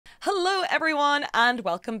Hello everyone and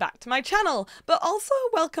welcome back to my channel, but also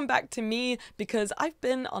welcome back to me because I've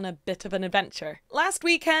been on a bit of an adventure. Last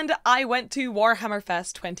weekend I went to Warhammer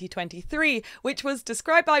Fest 2023, which was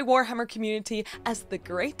described by Warhammer community as the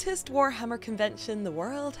greatest Warhammer convention the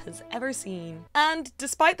world has ever seen. And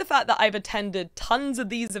despite the fact that I've attended tons of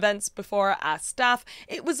these events before as staff,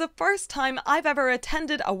 it was the first time I've ever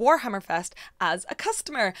attended a Warhammer Fest as a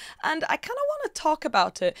customer, and I kind of want to talk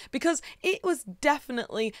about it because it was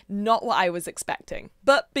definitely not what I was expecting.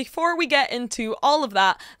 But before we get into all of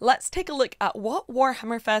that, let's take a look at what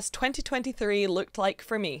Warhammer Fest 2023 looked like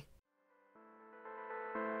for me.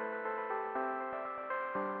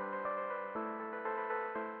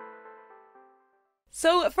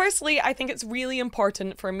 So firstly, I think it's really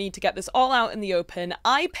important for me to get this all out in the open.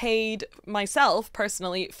 I paid myself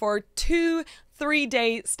personally for two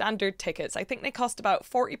 3-day standard tickets. I think they cost about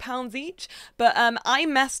 £40 each, but I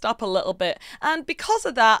messed up a little bit, and because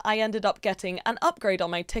of that I ended up getting an upgrade on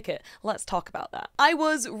my ticket. Let's talk about that. I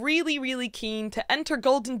was really keen to enter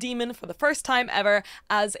Golden Demon for the first time ever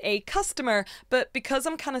as a customer, but because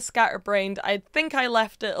I'm kind of scatterbrained, I think I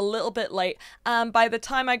left it a little bit late, and by the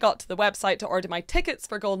time I got to the website to order my tickets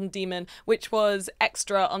for Golden Demon, which was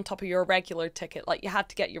extra on top of your regular ticket, like you had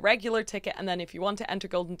to get your regular ticket and then if you want to enter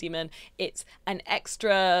Golden Demon, it's an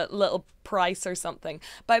extra little price or something.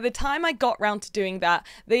 By the time I got round to doing that,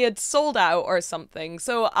 they had sold out or something,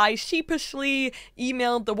 so I sheepishly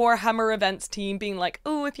emailed the Warhammer events team being like,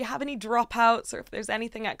 oh, if you have any dropouts or if there's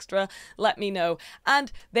anything extra, let me know.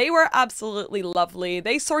 And they were absolutely lovely.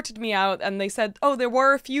 They sorted me out and they said, oh, there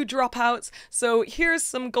were a few dropouts, so here's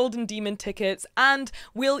some Golden Demon tickets and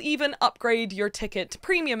we'll even upgrade your ticket to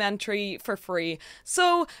premium entry for free.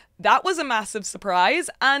 So that was a massive surprise,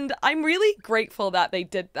 and I'm really grateful that they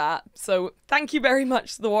did that. So thank you very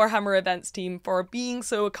much to the Warhammer events team for being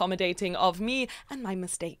so accommodating of me and my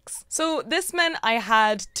mistakes. So this meant I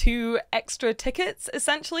had 2 extra tickets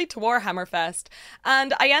essentially to Warhammer Fest,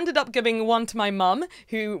 and I ended up giving one to my mum,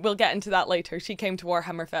 who we'll get into that later. She came to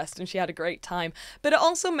Warhammer Fest and she had a great time, but it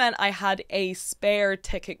also meant I had a spare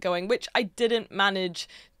ticket going, which I didn't manage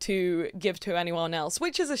to give to anyone else,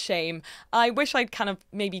 which is a shame. I wish I'd kind of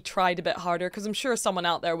maybe tried a bit harder because I'm sure someone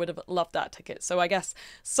out there would have loved that ticket. So I guess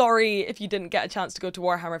sorry if you didn't get a chance to go to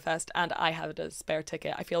Warhammer Fest and I had a spare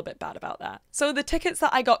ticket. I feel a bit bad about that. So the tickets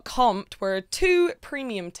that I got comped were 2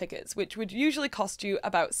 premium tickets, which would usually cost you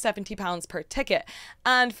about £70 per ticket.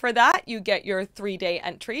 And for that, you get your 3-day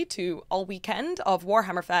entry to all weekend of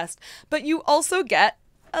Warhammer Fest, but you also get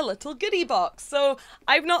a little goodie box. So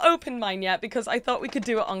I've not opened mine yet because I thought we could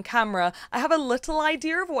do it on camera. I have a little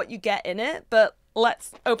idea of what you get in it, but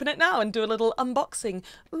let's open it now and do a little unboxing.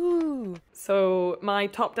 Ooh. So my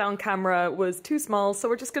top-down camera was too small, so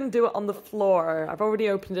we're just going to do it on the floor. I've already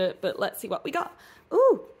opened it, but let's see what we got.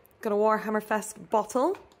 Ooh, got a Warhammer Fest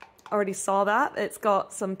bottle. Already saw that. It's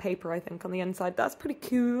got some paper, I think, on the inside. That's pretty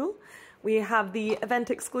cool. We have the event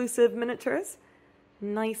exclusive miniatures.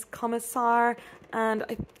 Nice commissar, and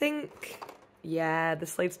I think, yeah, the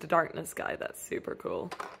Slaves to Darkness guy, that's super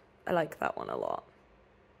cool. I like that one a lot.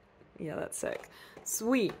 Yeah, that's sick.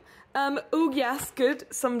 Sweet. Oh yes,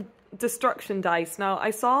 good. Some destruction dice. Now, I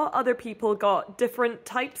saw other people got different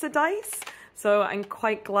types of dice, so I'm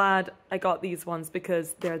quite glad I got these ones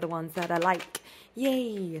because they're the ones that I like.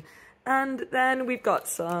 Yay! And then we've got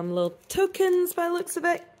some little tokens by the looks of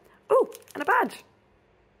it. Oh, and a badge.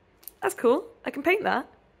 That's cool. I can paint that.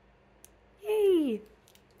 Yay!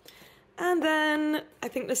 And then I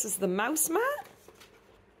think this is the mouse mat.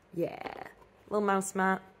 Yeah, little mouse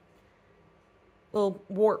mat. Little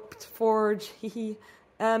warped forge.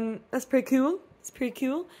 That's pretty cool. It's pretty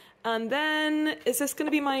cool. And then is this going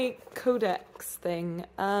to be my codex thing?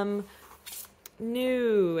 No,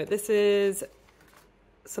 this is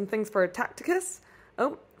some things for Tacticus.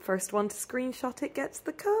 Oh, first one to screenshot it gets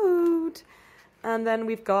the code. And then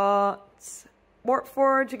we've got Warp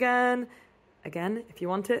Forge again, if you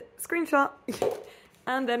want it, screenshot.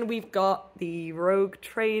 And then we've got the Rogue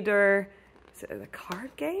Trader. Is it a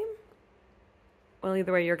card game? Well,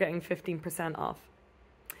 either way, you're getting 15% off.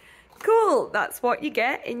 Cool, that's what you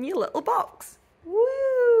get in your little box.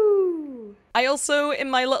 Woo! I also, in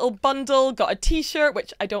my little bundle, got a t-shirt,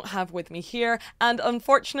 which I don't have with me here, and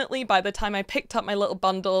unfortunately, by the time I picked up my little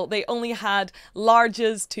bundle, they only had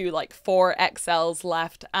larges to like 4XLs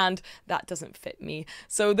left, and that doesn't fit me.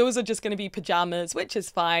 So those are just going to be pajamas, which is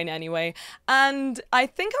fine anyway. And I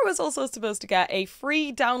think I was also supposed to get a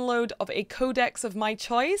free download of a codex of my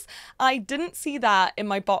choice. I didn't see that in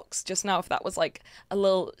my box just now, if that was like a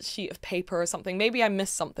little sheet of paper or something. Maybe I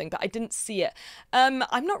missed something, but I didn't see it. I'm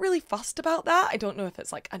not really fussed about about that. I don't know if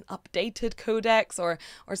it's like an updated codex or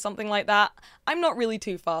something like that. I'm not really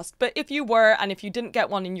too fussed, but if you were, and if you didn't get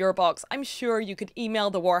one in your box, I'm sure you could email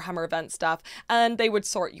the Warhammer event staff and they would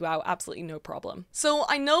sort you out, absolutely no problem. So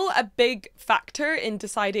I know a big factor in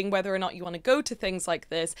deciding whether or not you want to go to things like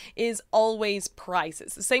this is always price.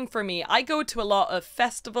 It's the same for me. I go to a lot of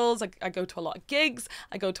festivals, I go to a lot of gigs,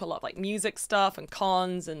 I go to a lot of like music stuff and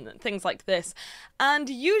cons and things like this. And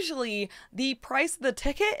usually the price of the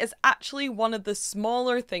ticket is actually one of the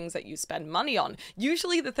smaller things that you spend money on.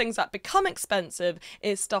 Usually the things that become expensive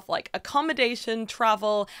is stuff like accommodation,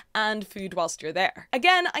 travel, and food whilst you're there.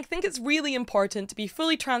 Again, I think it's really important to be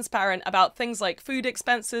fully transparent about things like food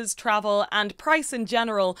expenses, travel, and price in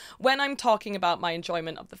general when I'm talking about my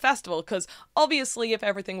enjoyment of the festival, because obviously if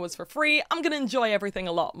everything was for free, I'm going to enjoy everything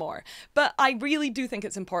a lot more. But I really do think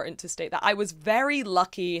it's important to state that I was very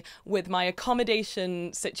lucky with my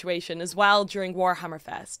accommodation situation as well during Warhammer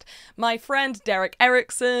Fest. My friend Derek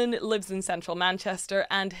Erickson lives in central Manchester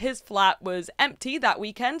and his flat was empty that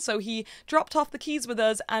weekend, so he dropped off the keys with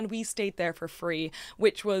us and we stayed there for free,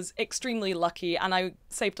 which was extremely lucky, and I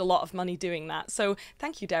saved a lot of money doing that. So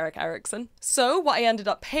thank you, Derek Erickson. So what I ended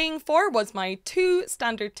up paying for was my 2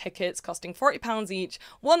 standard tickets costing £40 each,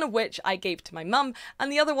 one of which I gave to my mum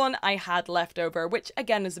and the other one I had left over, which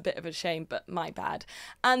again is a bit of a shame, but my bad.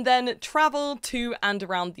 And then travel to and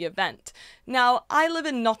around the event. Now, I live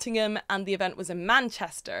in Nottingham and the event was in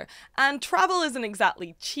Manchester, and travel isn't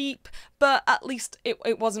exactly cheap, but at least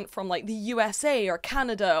it wasn't from like the USA or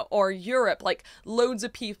Canada or Europe. Like loads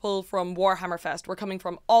of people from Warhammer Fest were coming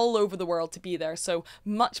from all over the world to be there, so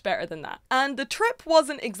much better than that. And the trip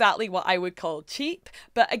wasn't exactly what I would call cheap,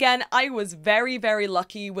 but again, I was very, very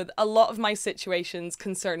lucky with a lot of my situations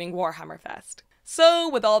concerning Warhammer Fest. So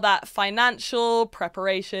with all that financial,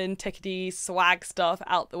 preparation, tickety, swag stuff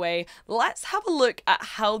out the way, let's have a look at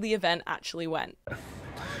how the event actually went.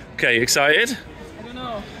 Okay, excited? I don't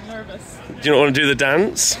know, I'm nervous. Do you not want to do the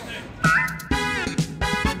dance?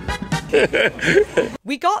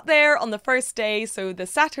 We got there on the first day, so the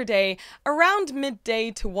Saturday, around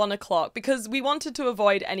midday to 1 o'clock because we wanted to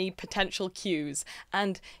avoid any potential queues.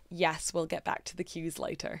 And yes, we'll get back to the queues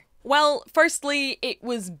later. Well, firstly, it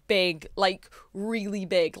was big, like really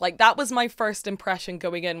big. Like that was my first impression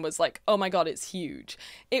going in, was like, oh my god, it's huge.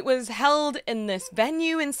 It was held in this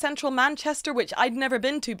venue in central Manchester, which I'd never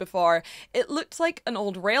been to before. It looked like an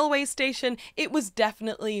old railway station. It was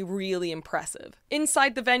definitely really impressive.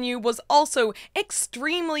 Inside the venue was also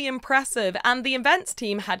extremely impressive, and the events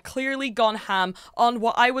team had clearly gone ham on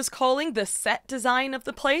what I was calling the set design of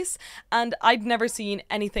the place, and I'd never seen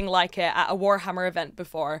anything like it at a Warhammer event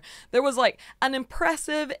before. There was like an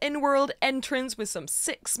impressive in-world entrance with some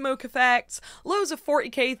sick smoke effects, loads of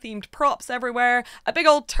 40k themed props everywhere, a big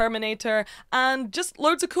old Terminator, and just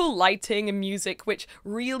loads of cool lighting and music which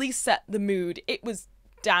really set the mood. It was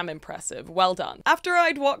damn impressive. Well done. After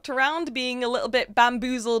I'd walked around being a little bit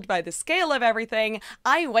bamboozled by the scale of everything,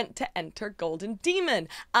 I went to enter Golden Demon.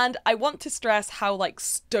 And I want to stress how like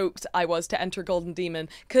stoked I was to enter Golden Demon,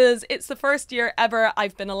 because it's the first year ever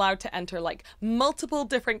I've been allowed to enter like multiple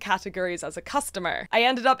different categories as a customer. I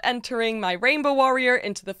ended up entering my Rainbow Warrior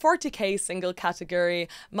into the 40k single category,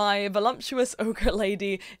 my Voluptuous Ogre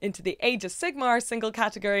Lady into the Age of Sigmar single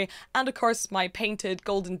category, and of course my painted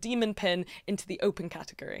Golden Demon pin into the open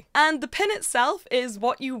category. And the pin itself is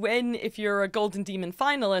what you win if you're a Golden Demon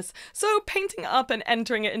finalist, so painting it up and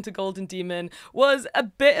entering it into Golden Demon was a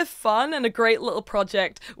bit of fun and a great little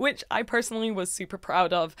project, which I personally was super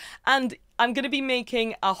proud of. And I'm going to be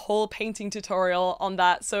making a whole painting tutorial on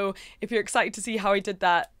that, so if you're excited to see how I did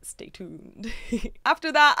that, stay tuned.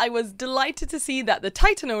 After that, I was delighted to see that the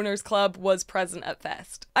Titan Owners Club was present at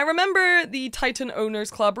Fest. I remember the Titan Owners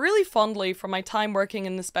Club really fondly from my time working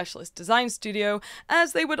in the Specialist Design Studio,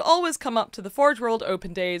 as they would always come up to the Forge World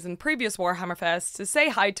Open Days and previous Warhammer Fests to say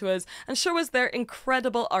hi to us and show us their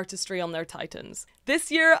incredible artistry on their Titans. This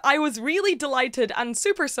year, I was really delighted and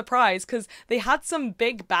super surprised because they had some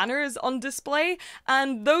big banners on display,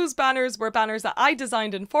 and those banners were banners that I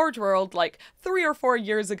designed in Forge World like 3 or 4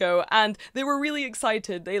 years ago, and they were really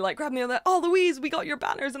excited. They like grabbed me and they're like, oh Louise, we got your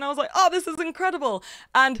banners, and I was like, oh, this is incredible.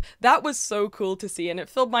 And that was so cool to see, and it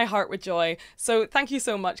filled my heart with joy. So thank you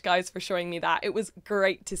so much guys for showing me that. It was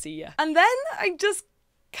great to see you. And then I just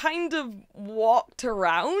kind of walked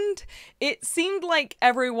around. It seemed like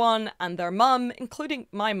everyone and their mum, including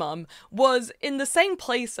my mum, was in the same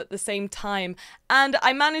place at the same time, And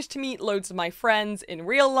I managed to meet loads of my friends in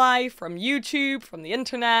real life, from YouTube, from the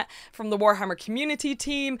internet, from the Warhammer community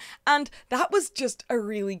team, and that was just a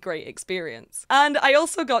really great experience. And I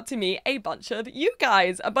also got to meet a bunch of you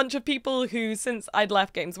guys, a bunch of people who, since I'd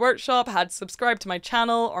left Games Workshop, had subscribed to my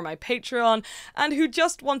channel or my Patreon, and who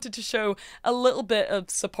just wanted to show a little bit of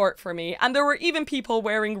support for me. And there were even people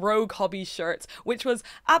wearing Rogue Hobby shirts, which was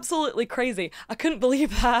absolutely crazy. I couldn't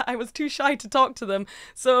believe that. I was too shy to talk to them.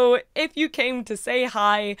 So if you came to say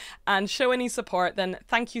hi and show any support, then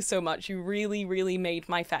thank you so much. You really, really made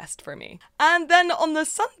my fest for me. And then on the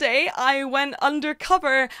Sunday, I went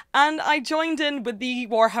undercover and I joined in with the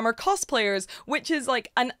Warhammer cosplayers, which is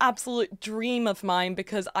like an absolute dream of mine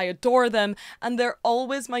because I adore them and they're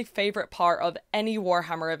always my favorite part of any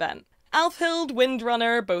Warhammer event. Alfhild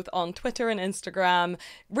Windrunner, both on Twitter and Instagram,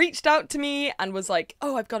 reached out to me and was like,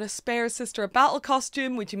 oh, I've got a spare Sister of Battle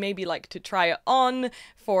costume, would you maybe like to try it on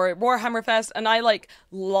for Warhammer Fest? And I like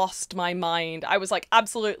lost my mind. I was like,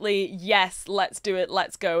 absolutely, yes, let's do it,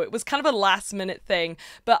 let's go. It was kind of a last minute thing,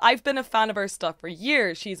 but I've been a fan of her stuff for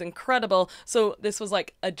years. She's incredible, so this was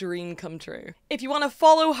like a dream come true. If you want to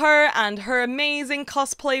follow her and her amazing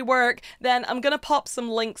cosplay work, then I'm gonna pop some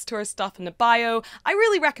links to her stuff in the bio. I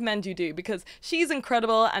really recommend you do, because she's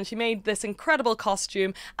incredible and she made this incredible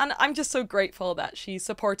costume, and I'm just so grateful that she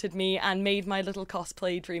supported me and made my little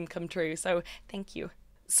cosplay dream come true, so thank you.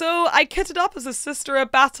 So I kitted up as a Sister of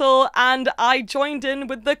Battle and I joined in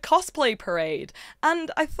with the cosplay parade. And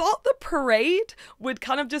I thought the parade would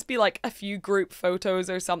kind of just be like a few group photos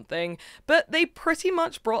or something, but they pretty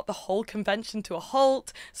much brought the whole convention to a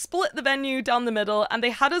halt, split the venue down the middle, and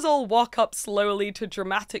they had us all walk up slowly to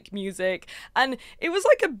dramatic music. And it was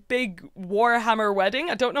like a big Warhammer wedding.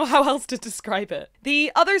 I don't know how else to describe it.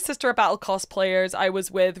 The other Sister of Battle cosplayers I was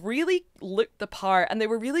with really looked the part, and they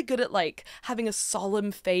were really good at like having a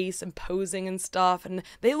solemn face and posing and stuff, and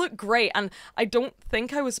they look great. And I don't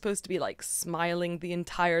think I was supposed to be like smiling the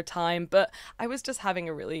entire time, but I was just having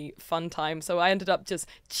a really fun time, so I ended up just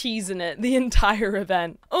cheesing it the entire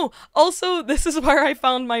event. Oh, also, this is where I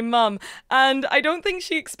found my mum, and I don't think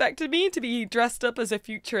she expected me to be dressed up as a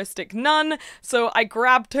futuristic nun, so I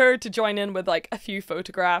grabbed her to join in with like a few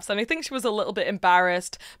photographs, and I think she was a little bit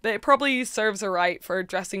embarrassed, but it probably serves her right for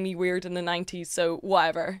dressing me weird in the 90s, so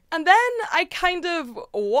whatever. And then I kind of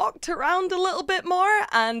walked around a little bit more,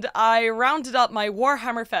 and I rounded up my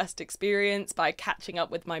Warhammer Fest experience by catching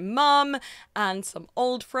up with my mum and some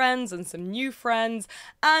old friends and some new friends,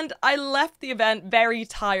 and I left the event very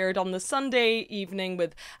tired on the Sunday evening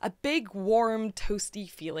with a big warm toasty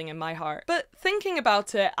feeling in my heart. But thinking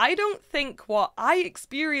about it, I don't think what I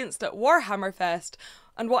experienced at Warhammer Fest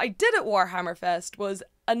and what I did at Warhammer Fest was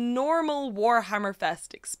a normal Warhammer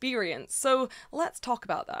Fest experience, so let's talk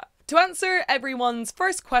about that. To answer everyone's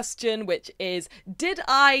first question, which is, did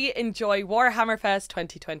I enjoy Warhammer Fest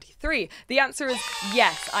 2023? The answer is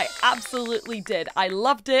yes, I absolutely did. I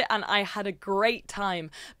loved it and I had a great time,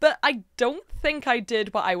 but I don't think I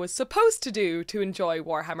did what I was supposed to do to enjoy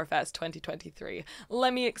Warhammer Fest 2023.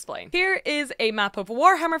 Let me explain. Here is a map of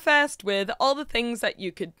Warhammer Fest with all the things that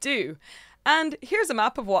you could do. And here's a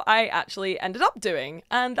map of what I actually ended up doing,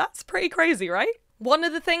 and that's pretty crazy, right? One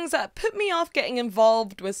of the things that put me off getting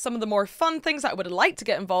involved with some of the more fun things that I would have liked to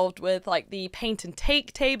get involved with, like the paint and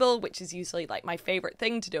take table, which is usually like my favourite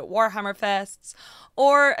thing to do at Warhammer Fests,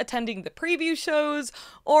 or attending the preview shows,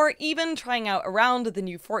 or even trying out a round of the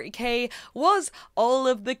new 40k, was all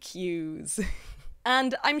of the queues.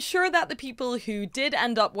 And I'm sure that the people who did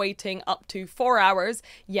end up waiting up to 4 hours,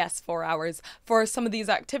 yes, 4 hours, for some of these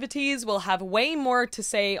activities will have way more to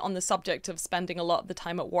say on the subject of spending a lot of the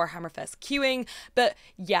time at Warhammer Fest queuing, but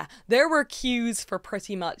yeah, there were queues for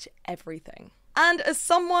pretty much everything. And as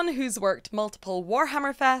someone who's worked multiple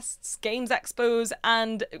Warhammer Fests, Games Expos,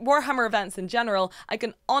 and Warhammer events in general, I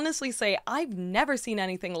can honestly say I've never seen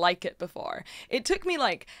anything like it before. It took me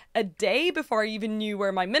like a day before I even knew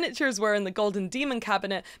where my miniatures were in the Golden Demon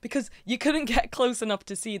cabinet, because you couldn't get close enough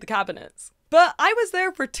to see the cabinets. But I was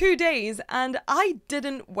there for 2 days and I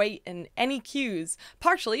didn't wait in any queues,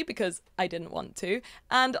 partially because I didn't want to,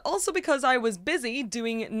 and also because I was busy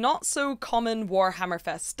doing not so common Warhammer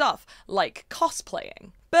Fest stuff, like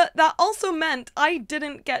cosplaying. But that also meant I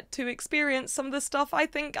didn't get to experience some of the stuff I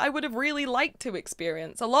think I would have really liked to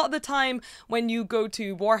experience. A lot of the time when you go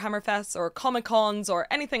to Warhammer Fests or Comic-Cons or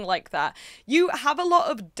anything like that, you have a lot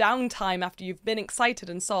of downtime after you've been excited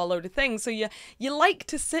and saw a load of things, so you like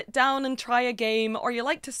to sit down and try a game, or you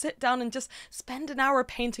like to sit down and just spend an hour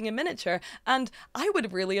painting a miniature, and I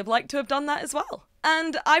would really have liked to have done that as well.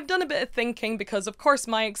 And I've done a bit of thinking because, of course,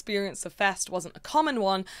 my experience of Fest wasn't a common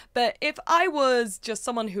one, but if I was just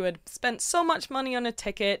someone who had spent so much money on a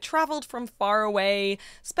ticket, travelled from far away,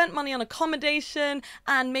 spent money on accommodation,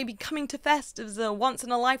 and maybe coming to Fest is a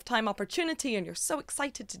once-in-a-lifetime opportunity and you're so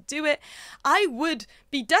excited to do it, I would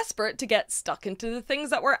be desperate to get stuck into the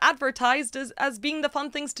things that were advertised as being the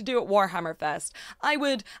fun things to do at Warhammer Fest. I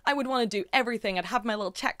would want to do everything. I'd have my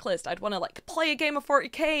little checklist. I'd want to like play a game of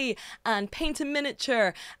 40k and paint a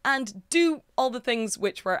miniature and do all the things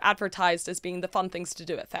which were advertised as being the fun things to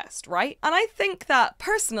do at Fest, right? And I think that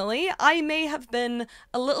personally, I may have been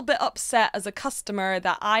a little bit upset as a customer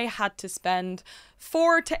that I had to spend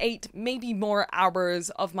 4 to 8, maybe more hours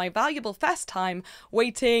of my valuable Fest time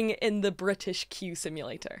waiting in the British queue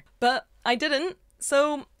simulator. But I didn't,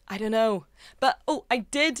 so I don't know. But, oh, I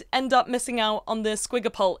did end up missing out on the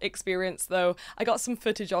Squigapult experience, though. I got some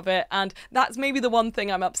footage of it, and that's maybe the one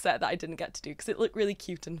thing I'm upset that I didn't get to do, because it looked really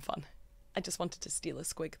cute and fun. I just wanted to steal a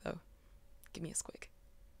squig, though. Give me a squig.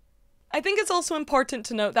 I think it's also important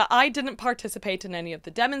to note that I didn't participate in any of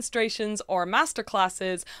the demonstrations or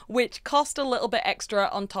masterclasses, which cost a little bit extra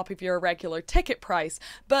on top of your regular ticket price,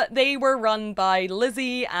 but they were run by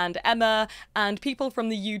Lizzie and Emma and people from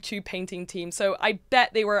the YouTube painting team, so I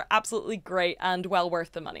bet they were absolutely great and well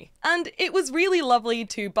worth the money. And it was really lovely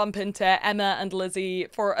to bump into Emma and Lizzie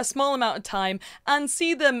for a small amount of time and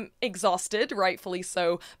see them exhausted, rightfully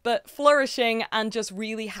so, but flourishing and just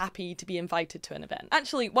really happy to be invited to an event.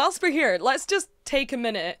 Actually, whilst we're here, let's just take a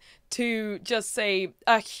minute to just say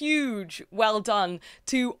a huge well done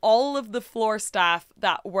to all of the floor staff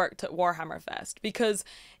that worked at Warhammer Fest, because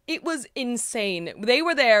it was insane. They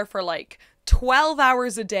were there for like 12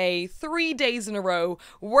 hours a day, 3 days in a row,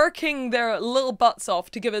 working their little butts off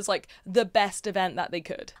to give us like the best event that they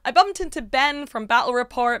could. I bumped into Ben from Battle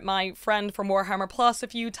Report, my friend from Warhammer Plus, a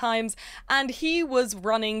few times, and he was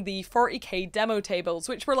running the 40k demo tables,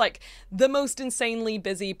 which were like the most insanely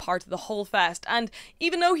busy part of the whole fest. And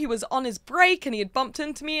even though he was on his break and he had bumped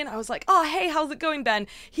into me and I was like, oh hey, how's it going, Ben?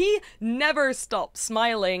 He never stopped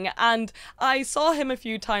smiling, and I saw him a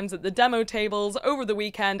few times at the demo tables over the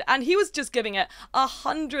weekend, and he was just giving it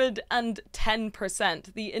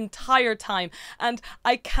 110% the entire time, and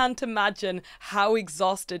I can't imagine how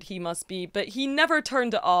exhausted he must be, but he never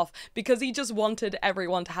turned it off because he just wanted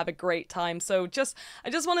everyone to have a great time. So I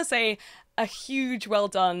just want to say a huge well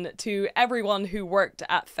done to everyone who worked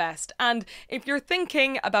at Fest. And if you're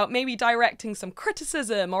thinking about maybe directing some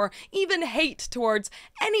criticism or even hate towards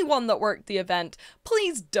anyone that worked the event,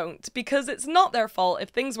 please don't, because it's not their fault if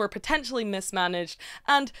things were potentially mismanaged,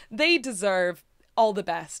 and they deserve all the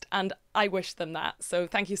best, and I wish them that. So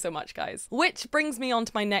thank you so much, guys. Which brings me on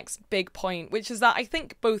to my next big point, which is that I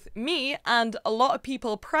think both me and a lot of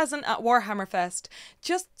people present at Warhammer Fest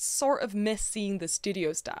just sort of miss seeing the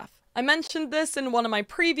studio staff. I mentioned this in one of my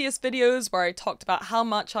previous videos where I talked about how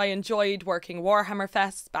much I enjoyed working Warhammer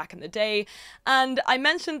Fests back in the day, and I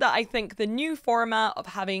mentioned that I think the new format of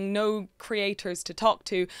having no creators to talk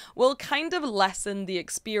to will kind of lessen the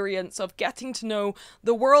experience of getting to know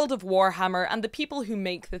the world of Warhammer and the people who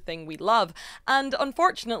make the thing we love. And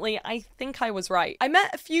unfortunately, I think I was right. I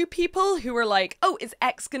met a few people who were like, oh, is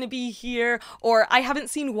X gonna be here? Or I haven't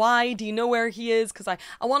seen Y, do you know where he is? Because I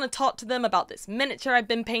want to talk to them about this miniature I've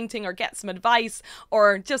been painting, or get some advice,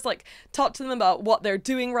 or just like talk to them about what they're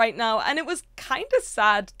doing right now. And it was kind of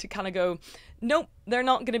sad to kind of go, nope, they're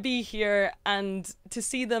not going to be here, and to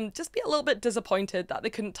see them just be a little bit disappointed that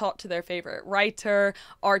they couldn't talk to their favorite writer,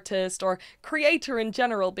 artist, or creator in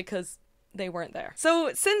general because they weren't there.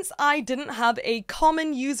 So since I didn't have a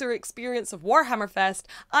common user experience of Warhammer Fest,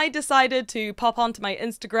 I decided to pop onto my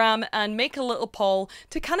Instagram and make a little poll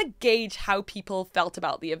to kind of gauge how people felt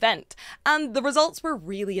about the event. And the results were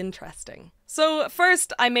really interesting. So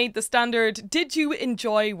first I made the standard "Did you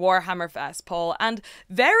enjoy Warhammer Fest" poll, and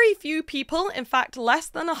very few people, in fact less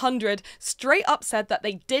than 100, straight up said that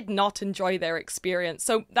they did not enjoy their experience,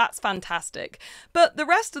 so that's fantastic. But the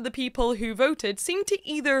rest of the people who voted seemed to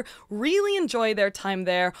either really enjoy their time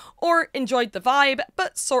there or enjoyed the vibe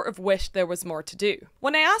but sort of wished there was more to do.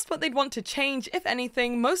 When I asked what they'd want to change, if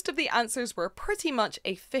anything, most of the answers were pretty much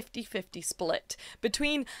a 50-50 split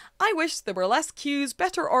between "I wish there were less queues,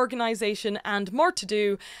 better organisation and more to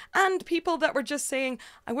do," and people that were just saying,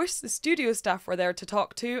 "I wish the studio staff were there to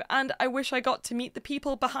talk to, and I wish I got to meet the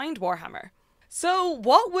people behind Warhammer." So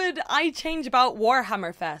what would I change about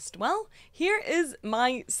Warhammer Fest? Well, here is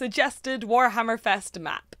my suggested Warhammer Fest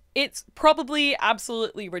map. It's probably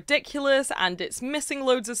absolutely ridiculous and it's missing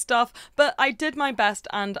loads of stuff, but I did my best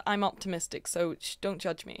and I'm optimistic, so don't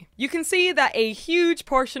judge me. You can see that a huge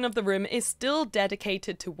portion of the room is still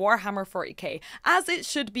dedicated to Warhammer 40k, as it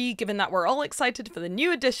should be given that we're all excited for the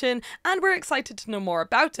new edition and we're excited to know more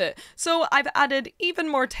about it. So I've added even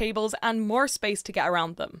more tables and more space to get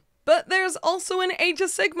around them. But there's also an Age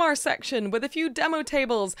of Sigmar section with a few demo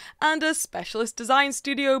tables and a specialist design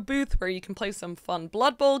studio booth where you can play some fun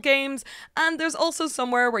Blood Bowl games, and there's also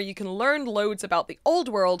somewhere where you can learn loads about the old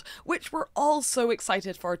world, which we're all so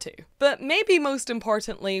excited for too. But maybe most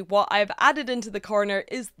importantly, what I've added into the corner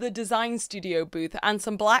is the design studio booth and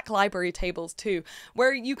some black library tables too,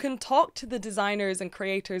 where you can talk to the designers and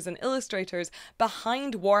creators and illustrators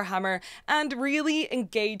behind Warhammer and really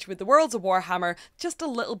engage with the worlds of Warhammer just a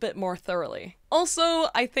little bit more thoroughly. Also,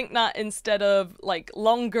 I think that instead of like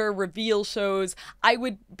longer reveal shows, I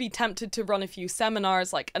would be tempted to run a few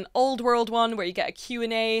seminars, like an Old World one where you get a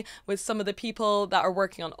Q&A with some of the people that are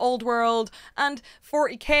working on Old World and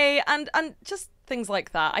 40k and just things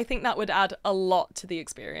like that. I think that would add a lot to the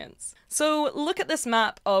experience. So look at this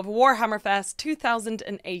map of Warhammer Fest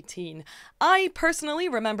 2018. I personally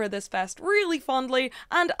remember this fest really fondly,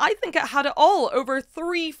 and I think it had it all over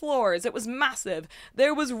 3 floors. It was massive.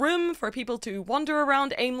 There was room for people to wander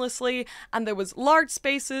around aimlessly, and there was large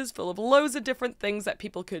spaces full of loads of different things that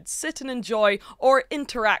people could sit and enjoy or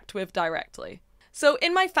interact with directly. So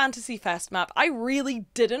in my Fantasy Fest map, I really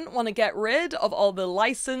didn't want to get rid of all the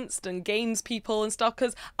licensed and games people and stuff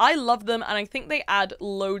because I love them and I think they add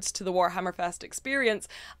loads to the Warhammer Fest experience.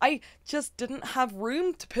 I just didn't have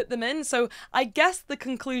room to put them in, so I guess the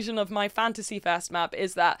conclusion of my Fantasy Fest map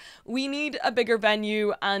is that we need a bigger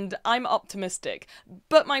venue and I'm optimistic,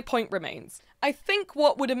 but my point remains. I think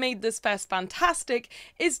what would have made this fest fantastic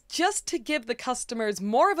is just to give the customers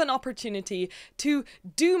more of an opportunity to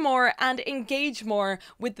do more and engage more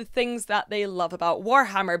with the things that they love about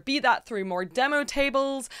Warhammer, be that through more demo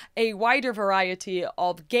tables, a wider variety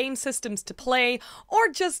of game systems to play, or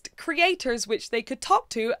just creators which they could talk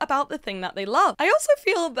to about the thing that they love. I also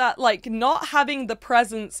feel that like not having the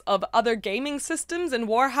presence of other gaming systems in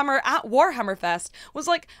Warhammer at Warhammer Fest was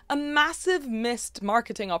like a massive missed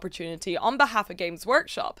marketing opportunity on behalf of Games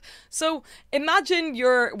Workshop. So imagine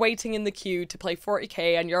you're waiting in the queue to play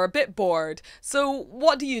 40k and you're a bit bored. So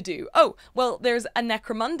what do? Oh, well, there's a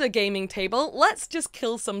Necromunda gaming table. Let's just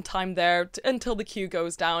kill some time there until the queue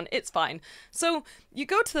goes down. It's fine. So you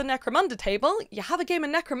go to the Necromunda table, you have a game of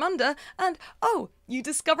Necromunda, and oh, you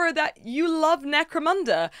discover that you love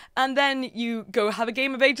Necromunda, and then you go have a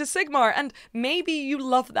game of Age of Sigmar, and maybe you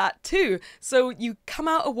love that too. So you come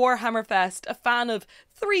out of Warhammer Fest a fan of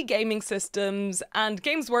 3 gaming systems, and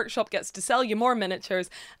Games Workshop gets to sell you more miniatures,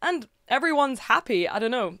 and everyone's happy. I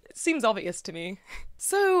don't know, it seems obvious to me.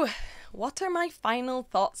 So, what are my final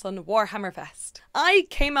thoughts on Warhammer Fest? I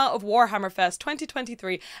came out of Warhammer Fest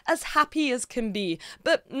 2023 as happy as can be,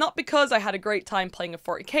 but not because I had a great time playing a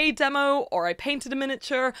 40k demo, or I painted a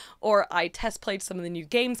miniature, or I test played some of the new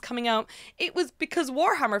games coming out. It was because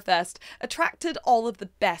Warhammer Fest attracted all of the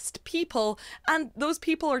best people, and those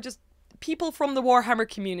people are just people from the Warhammer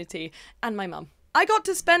community, and my mum. I got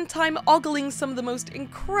to spend time ogling some of the most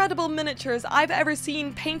incredible miniatures I've ever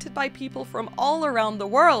seen painted by people from all around the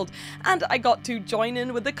world, and I got to join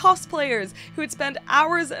in with the cosplayers who would spend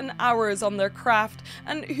hours and hours on their craft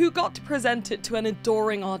and who got to present it to an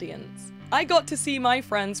adoring audience. I got to see my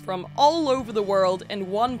friends from all over the world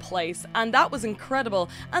in one place, and that was incredible,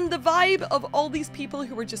 and the vibe of all these people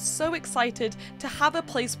who were just so excited to have a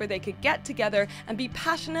place where they could get together and be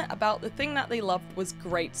passionate about the thing that they loved was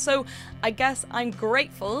great. So I guess I'm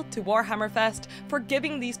grateful to Warhammer Fest for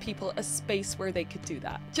giving these people a space where they could do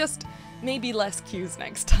that. Just maybe less queues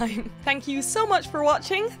next time. Thank you so much for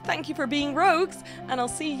watching, thank you for being rogues, and I'll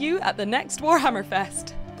see you at the next Warhammer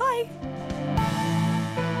Fest. Bye!